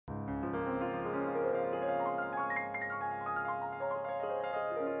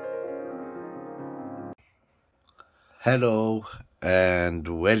Hello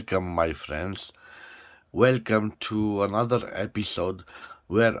and welcome, my friends. Welcome to another episode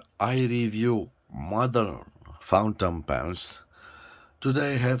where I review modern fountain pens.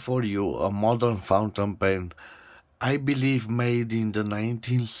 Today I have for you a modern fountain pen, I believe made in the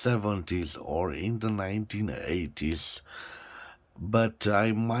 1970s or in the 1980s, but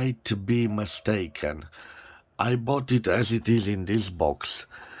I might be mistaken. I bought it as it is in this box,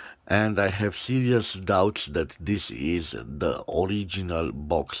 and I have serious doubts that this is the original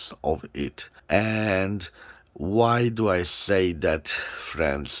box of it. And why do I say that,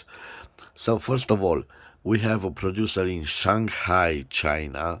 friends? So, first of all, we have a producer in Shanghai,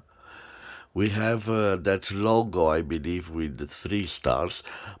 China. We have that logo, I believe, with the 3 stars.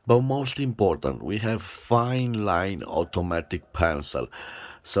 But most important, we have fine line automatic pencil.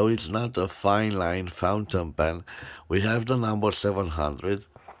 So it's not a fine line fountain pen. We have the number 700,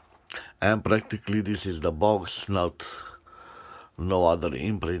 and practically this is the box, not no other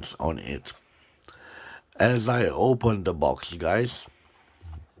imprints on it. As I open the box, guys,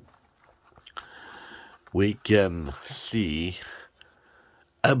 we can see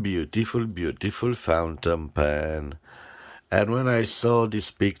a beautiful fountain pen. And when I saw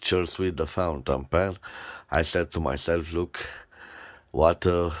these pictures with the fountain pen, I said to myself, look, what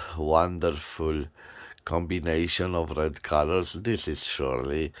a wonderful combination of red colors. This is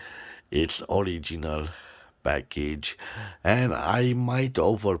surely its original package, and I might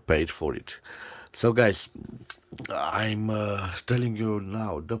overpaid for it. So guys, I'm telling you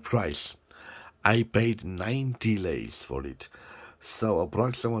now the price. I paid 90 lays for it, so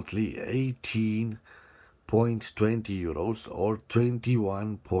approximately 18.20 euros or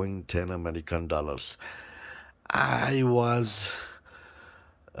 21.10 American dollars. I was,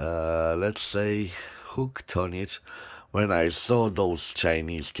 let's say, hooked on it when I saw those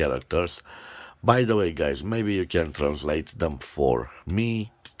Chinese characters. By the way, guys, maybe you can translate them for me.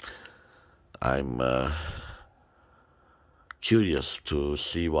 I'm curious to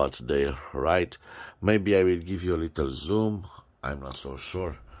see what they write. Maybe I will give you a little zoom. I'm not so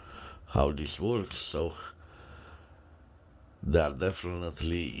sure how this works. So they are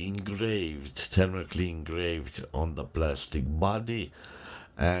definitely engraved, thermically engraved on the plastic body,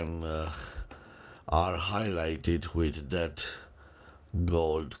 and are highlighted with that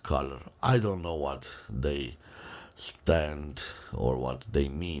gold color. I don't know what they stand or what they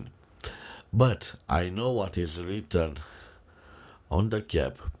mean, but I know what is written on the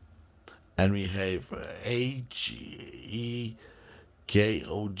cap, and we have HEKOG,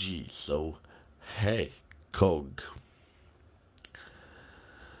 so hekog,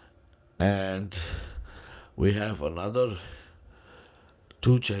 and we have another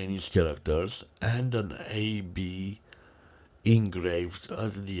 2 Chinese characters and an AB engraved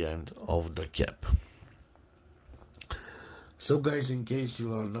at the end of the cap. So guys, in case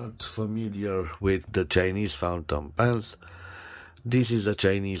you are not familiar with the Chinese fountain pens, this is a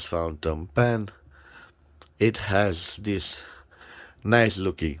Chinese fountain pen. It has this nice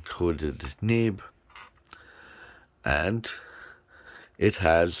looking hooded nib, and it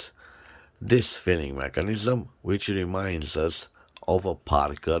has this filling mechanism, which reminds us of a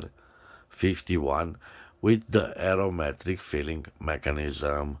Parker 51 with the aerometric filling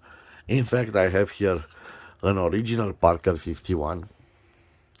mechanism. In fact, I have here an original Parker 51,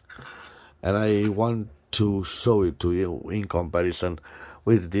 and I want to show it to you in comparison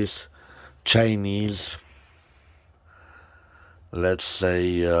with this Chinese, let's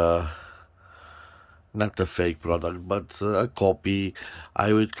say, not a fake product, but a copy.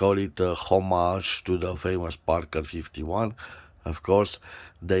 I would call it a homage to the famous Parker 51. Of course,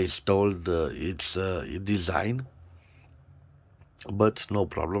 they stole its design, but no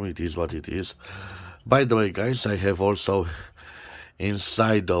problem, it is what it is. By the way, guys, I have also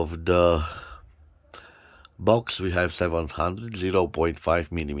inside of the box we have 700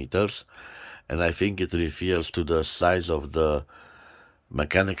 0.5 millimeters, and I think it refers to the size of the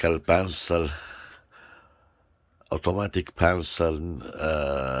mechanical pencil, automatic pencil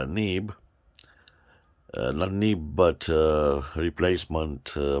nib, not nib but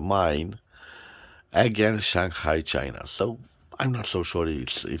replacement mine. Again, Shanghai, China. So I'm not so sure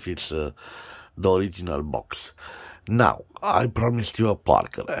if it's the original box. Now, I promised you a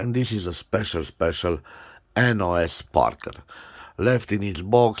Parker, and this is a special NOS Parker. Left in its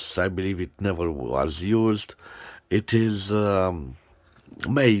box, I believe it never was used. It is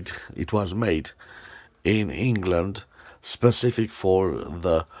it was made in England, specific for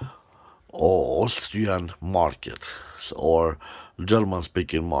the Austrian market or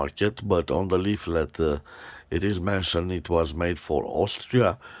German-speaking market, but on the leaflet it is mentioned it was made for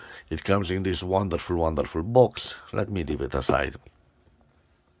Austria. It comes in this wonderful, wonderful box. Let me leave it aside.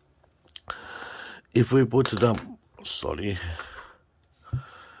 If we put them, sorry,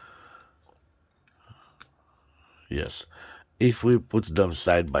 yes, if we put them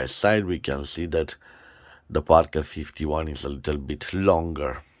side by side, we can see that the Parker 51 is a little bit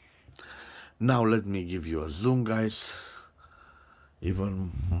longer. Now let me give you a zoom, guys,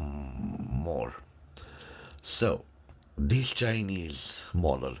 even more. So, this Chinese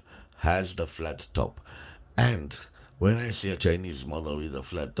model has the flat top, and when I see a Chinese model with a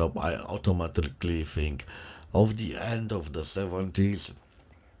flat top, I automatically think of the end of the 70s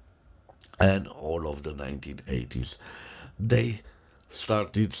and all of the 1980s. They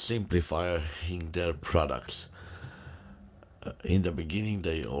started simplifying their products. In the beginning,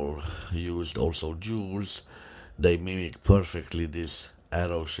 they all used also jewels. They mimic perfectly this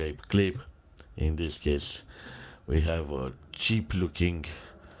arrow-shaped clip. In this case, we have a cheap-looking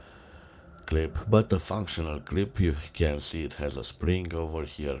clip, but a functional clip. You can see it has a spring over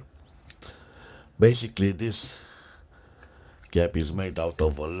here. Basically, this cap is made out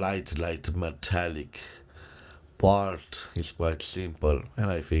of a light metallic part. It's quite simple, and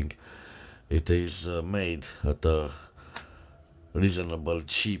I think it is made at a reasonable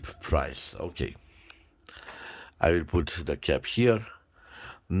cheap price. Okay, I will put the cap here.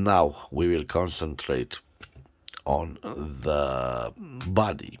 Now we will concentrate on the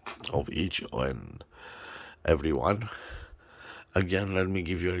body of each and every one. Again, let me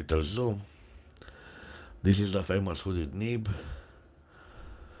give you a little zoom. This is the famous hooded nib.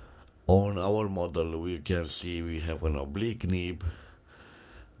 On our model, we can see we have an oblique nib.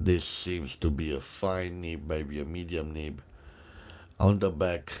 This seems to be a fine nib, maybe a medium nib. On the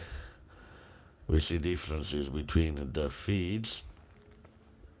back, we see differences between the feeds,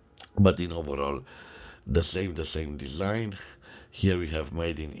 but in overall, the same design. Here we have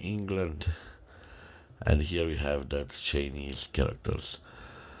made in England, and here we have that Chinese characters.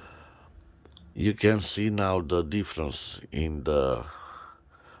 You can see now the difference in the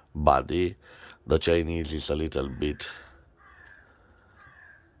body. The Chinese is a little bit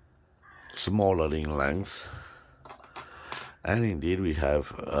smaller in length, and indeed we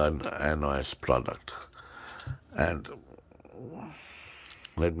have an NOS product. And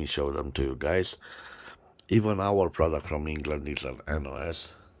let me show them to you guys. Even our product from England is an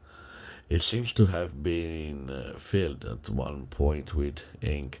NOS. It seems to have been filled at one point with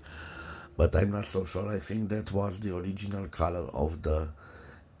ink, but I'm not so sure. I think that was the original color of the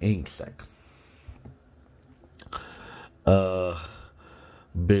ink sac.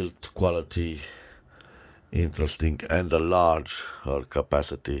 Build quality interesting, and a large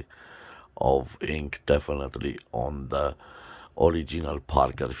capacity of ink definitely on the original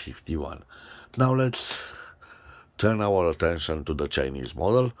Parker 51. Now let's turn our attention to the Chinese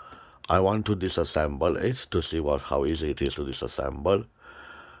model. I want to disassemble it to see how easy it is to disassemble.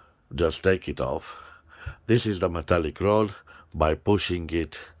 Just take it off. This is the metallic rod. By pushing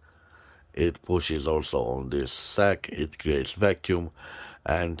it, it pushes also on this sac. It creates vacuum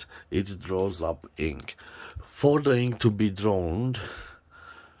and it draws up ink. For the ink to be drawn,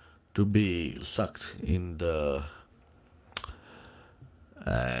 to be sucked in the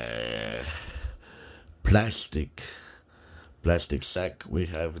plastic sac, we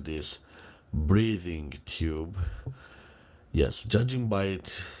have this breathing tube. Yes, judging by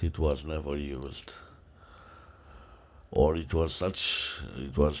it, it was never used, or it was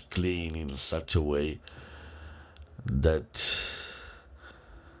clean in such a way that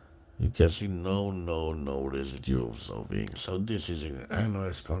you can see no residues of ink. So this is in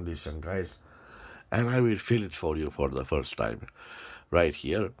NOS condition, guys, and I will fill it for you for the first time right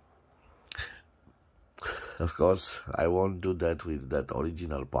here. Of course, I won't do that with that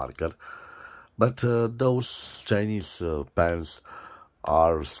original Parker, but those Chinese pens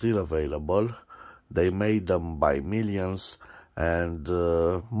are still available. They made them by millions, and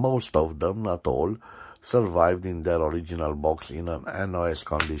most of them, not all, survived in their original box in an NOS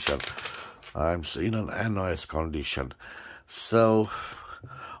condition. I'm in an NOS condition. So,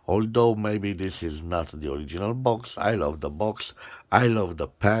 although maybe this is not the original box, I love the box, I love the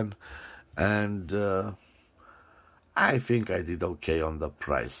pen, and I think I did okay on the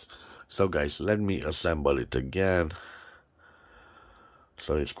price. So guys, let me assemble it again.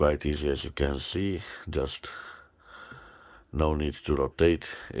 So it's quite easy, as you can see. Just no need to rotate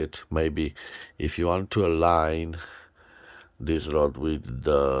it. Maybe if you want to align this rod with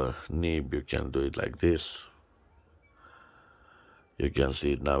the nib, you can do it like this. You can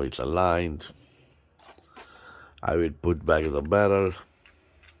see it now, it's aligned. I will put back the barrel.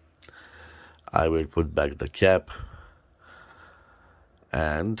 I will put back the cap,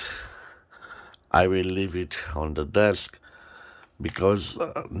 and I will leave it on the desk because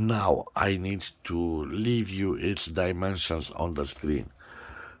now I need to leave you its dimensions on the screen.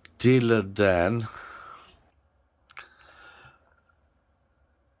 Till then,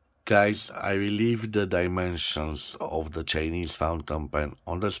 guys, I will leave the dimensions of the Chinese fountain pen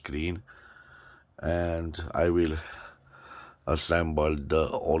on the screen, and I will assemble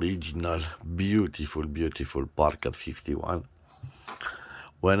the original beautiful Parker 51.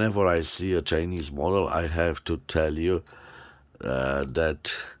 Whenever I see a Chinese model, I have to tell you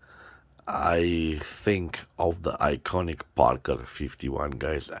that I think of the iconic Parker 51,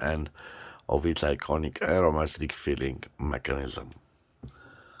 guys, and of its iconic aerometric filling mechanism.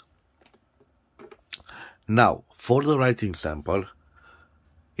 Now, for the writing sample,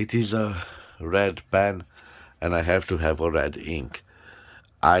 it is a red pen and I have to have a red ink.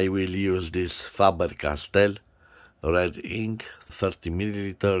 I will use this Faber-Castell red ink, 30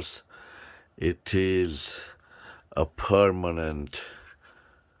 milliliters. It is a permanent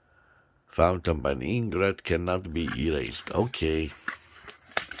fountain pen ink. Red cannot be erased. Okay.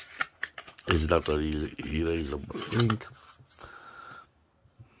 It's not an erasable ink.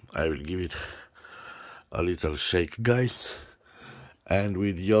 I will give it a little shake, guys. And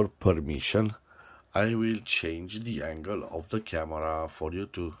with your permission, I will change the angle of the camera for you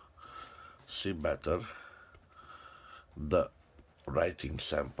to see better the writing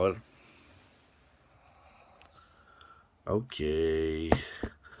sample. Okay,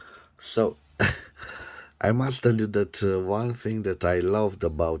 so I must tell you that one thing that I loved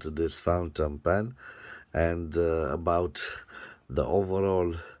about this fountain pen and about the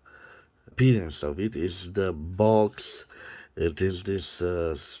overall appearance of it is the box. It is this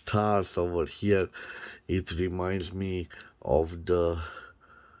stars over here. It reminds me of the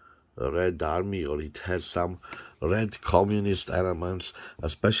Red Army, or it has some red communist elements,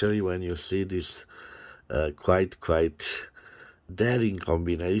 especially when you see this quite daring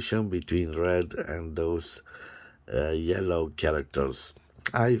combination between red and those yellow characters.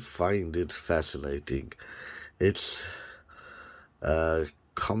 I find it fascinating. It's a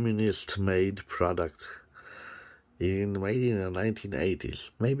communist made product made in the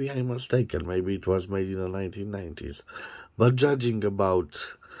 1980s. Maybe I'm mistaken, maybe it was made in the 1990s. But judging about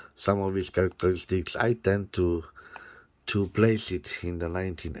some of its characteristics, I tend to place it in the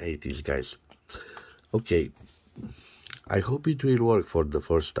 1980s, guys. Okay, I hope it will work for the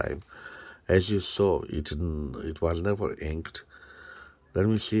first time. As you saw, it was never inked. Let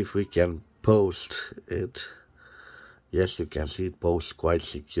me see if we can post it. Yes, you can see it posts quite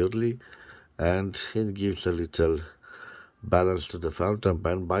securely, and it gives a little balance to the fountain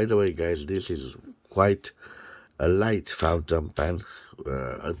pen. By the way, guys, this is quite a light fountain pen,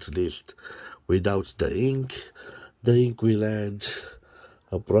 at least without the ink. The ink will add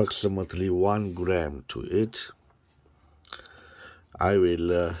approximately 1 gram to it. I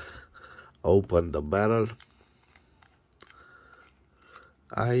will open the barrel.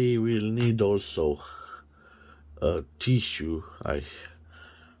 I will need also a tissue. I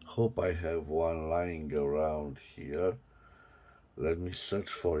hope I have one lying around here. Let me search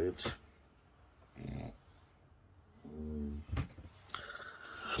for it.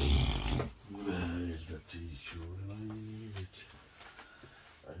 Where is the tissue?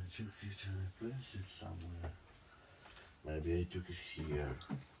 I took it and I placed it somewhere. Maybe I took it here.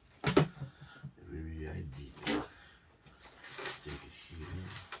 Maybe I did. Take it here.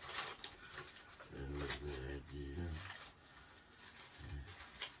 Maybe I did.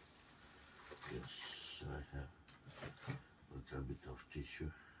 Yes, I have a little bit of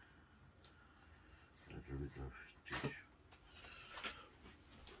tissue. A little bit of tissue.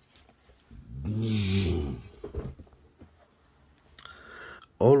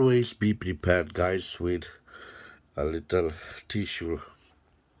 Always be prepared, guys, with a little tissue.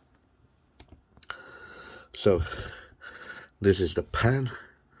 So this is the pen.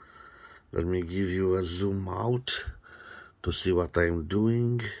 Let me give you a zoom out to see what I'm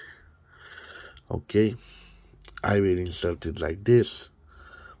doing. Okay, I will insert it like this.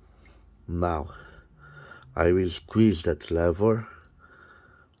 Now I will squeeze that lever.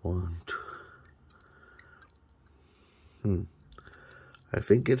 1, 2. I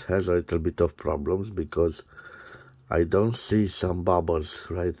think it has a little bit of problems because I don't see some bubbles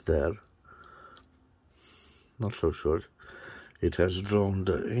right there. Not so sure. It has drawn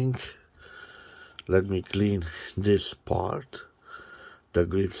the ink. Let me clean this part, the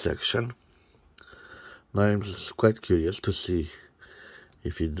grip section. Now I'm quite curious to see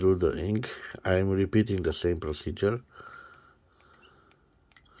if it drew the ink. I'm repeating the same procedure.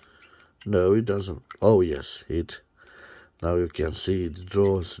 No, it doesn't. Oh yes, it. Now you can see it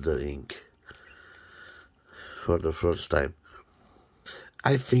draws the ink. for the first time.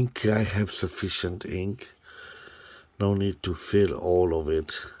 I think I have sufficient ink. No need to fill all of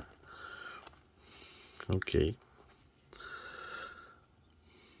it. Okay.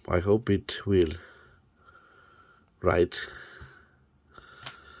 I hope it will write.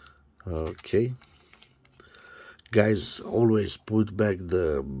 Okay. Guys, always put back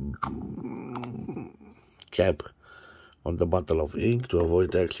the cap on the bottle of ink to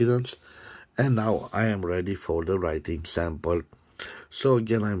avoid accidents. And now I am ready for the writing sample. So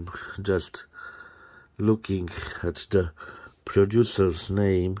again, I'm just looking at the producer's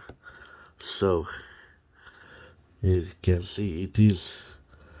name. So you can see it is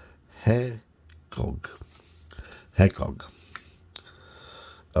hekog. Hekog.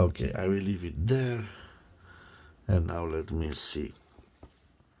 Okay, I will leave it there. And now let me see.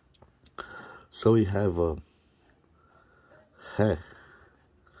 So we have a hekog.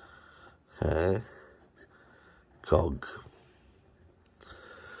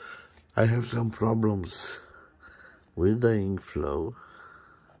 I have some problems with the ink flow.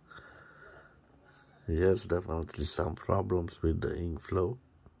 Yes, definitely some problems with the ink flow.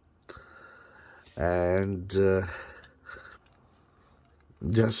 And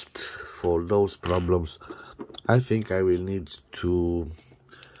just for those problems, I think I will need to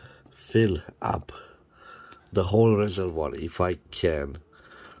fill up the whole reservoir if I can.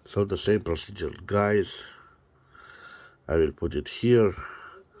 So the same procedure, guys. I will put it here.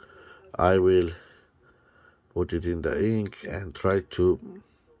 I will put it in the ink and try to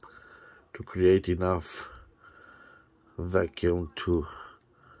create enough vacuum to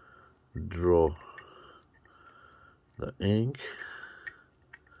draw the ink.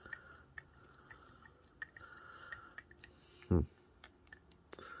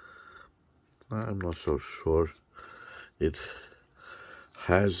 I'm not so sure it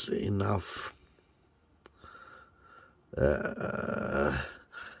has enough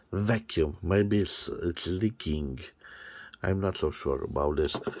vacuum. Maybe it's leaking. I'm not so sure about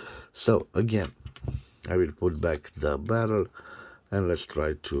this. So again, I will put back the barrel and let's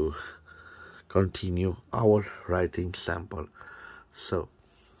try to continue our writing sample. So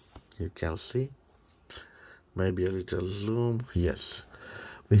you can see, maybe a little zoom. Yes,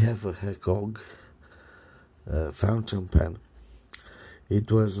 we have a hekog fountain pen.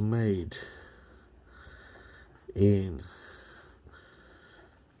 It was made in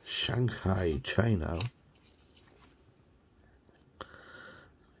Shanghai, China.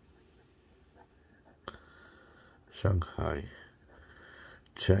 Shanghai,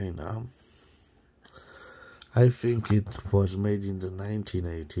 China. I think it was made in the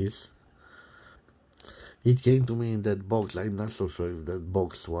 1980s. It came to me in that box. I'm not so sure if that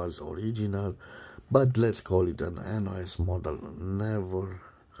box was original, but let's call it an NOS model. Never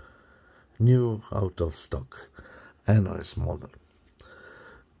new, out of stock NOS model.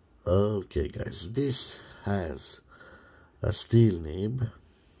 Okay guys, this has a steel nib.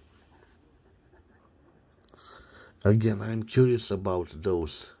 Again, I'm curious about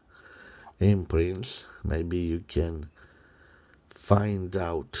those imprints. Maybe you can find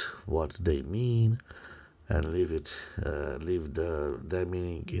out what they mean and leave their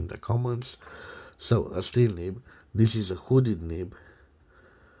meaning in the comments. So a steel nib. This is a hooded nib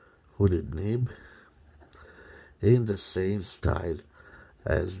in the same style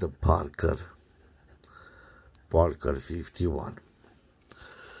as the Parker 51.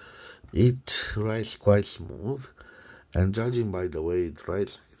 It writes quite smooth, and judging by the way it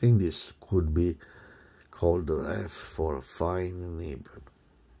writes, I think this could be called the F for a fine nib.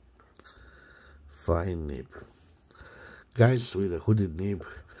 Fine nib. Guys, with a hooded nib,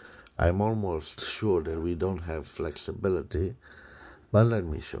 I'm almost sure that we don't have flexibility, but let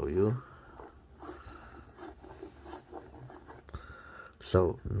me show you.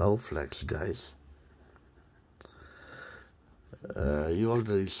 So, no flex, guys. You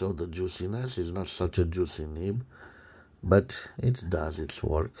already saw the juiciness. It's not such a juicy nib, but it does its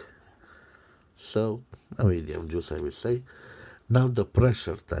work. So, a medium juice, I will say. Now the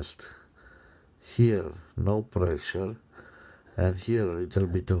pressure test. Here, no pressure, and here a little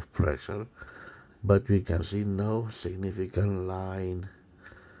bit of pressure, but we can see no significant line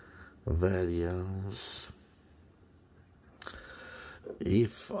variance.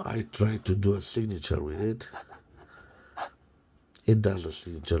 If I try to do a signature with it, it does a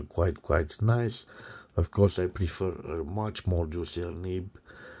signature quite nice. Of course, I prefer a much more juicier nib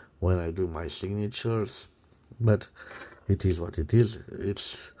when I do my signatures, but it is what it is.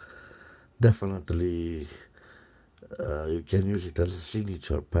 It's definitely you can use it as a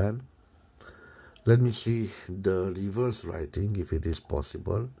signature pen. Let me see the reverse writing, if it is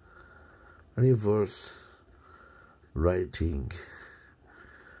possible. Reverse writing.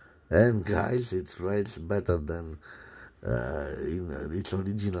 And guys, it writes better than in its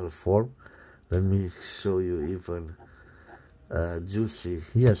original form. Let me show you even juicy.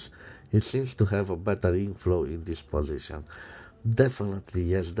 Yes, it seems to have a better ink flow in this position. Definitely,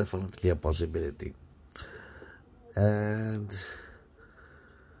 yes, definitely a possibility. And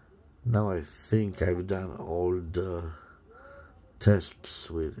now I think I've done all the tests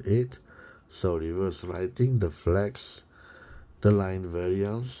with it. So reverse writing, the flex, the line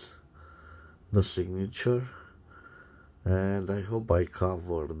variance, the signature, and I hope I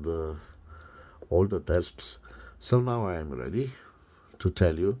covered all the tests. So now I am ready to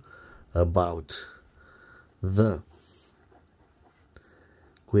tell you about the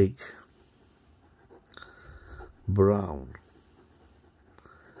quick brown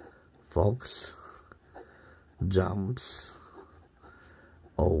fox jumps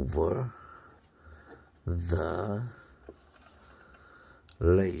over the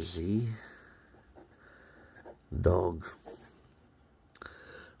lazy dog.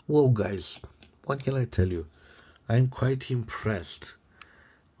 Whoa guys, what can I tell you? I'm quite impressed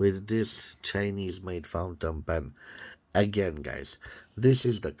with this Chinese made fountain pen. Again guys, this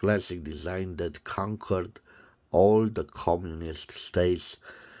is the classic design that conquered all the communist states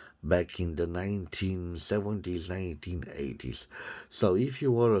back in the 1970s, 1980s. So if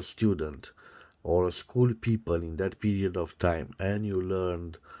you were a student or a school people in that period of time and you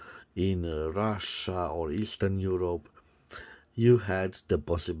learned in Russia or Eastern Europe, you had the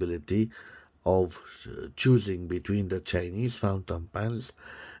possibility of choosing between the Chinese fountain pens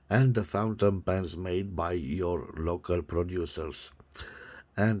and the fountain pens made by your local producers.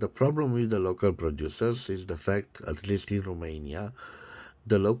 And the problem with the local producers is the fact, at least in Romania,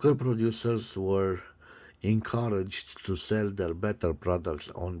 the local producers were encouraged to sell their better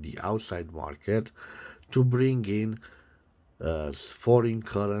products on the outside market to bring in foreign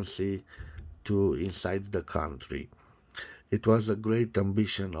currency to inside the country. It was a great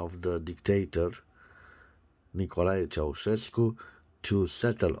ambition of the dictator Nicolae Ceausescu to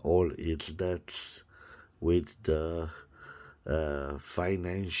settle all its debts with the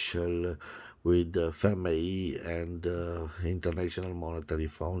financial, with the FMI and the International Monetary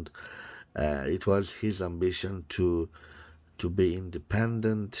Fund. It was his ambition to be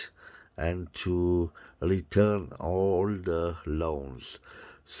independent and to return all the loans.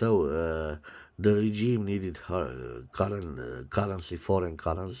 So the regime needed currency, foreign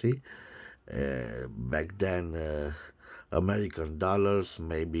currency. Back then, American dollars,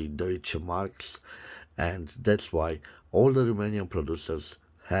 maybe Deutsche Marks, and that's why all the Romanian producers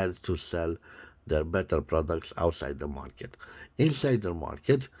had to sell their better products outside the market. Inside the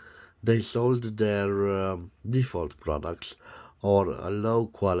market, they sold their default products or a low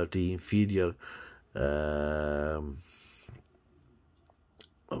quality, inferior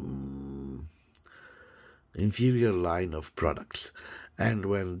inferior line of products. And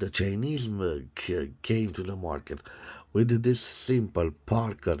when the Chinese came to the market with this simple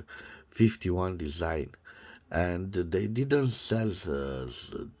Parker 51 design, and they didn't sell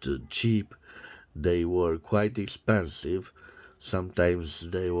cheap, they were quite expensive. Sometimes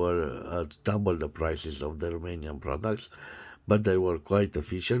they were at double the prices of the Romanian products, but they were quite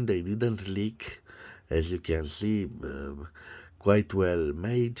efficient. They didn't leak, as you can see, quite well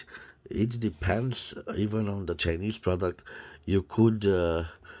made. It depends, even on the Chinese product, you could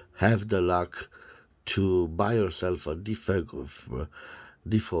have the luck to buy yourself a default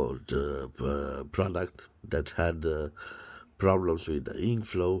product that had problems with the ink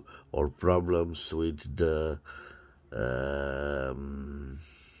flow or problems with the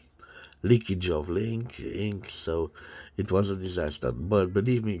leakage of ink, so it was a disaster. But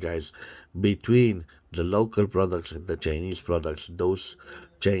believe me guys, between the local products and the Chinese products, those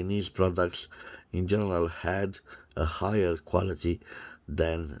Chinese products in general had a higher quality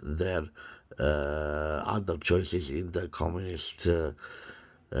than their other choices in the communist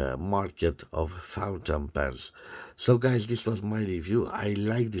market of fountain pens. So guys, this was my review. I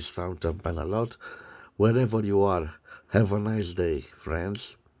like this fountain pen a lot. Wherever you are, have a nice day,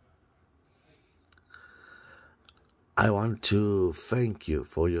 friends. I want to thank you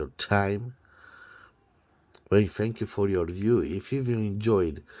for your time. Thank you for your view. If you've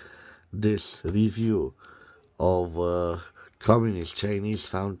enjoyed this review of communist Chinese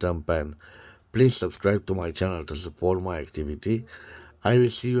fountain pen, please subscribe to my channel to support my activity. I will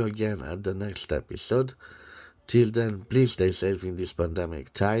see you again at the next episode. Till then, please stay safe in this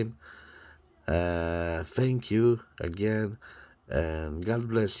pandemic time. Thank you again, and God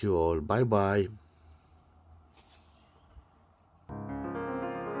bless you all. Bye bye.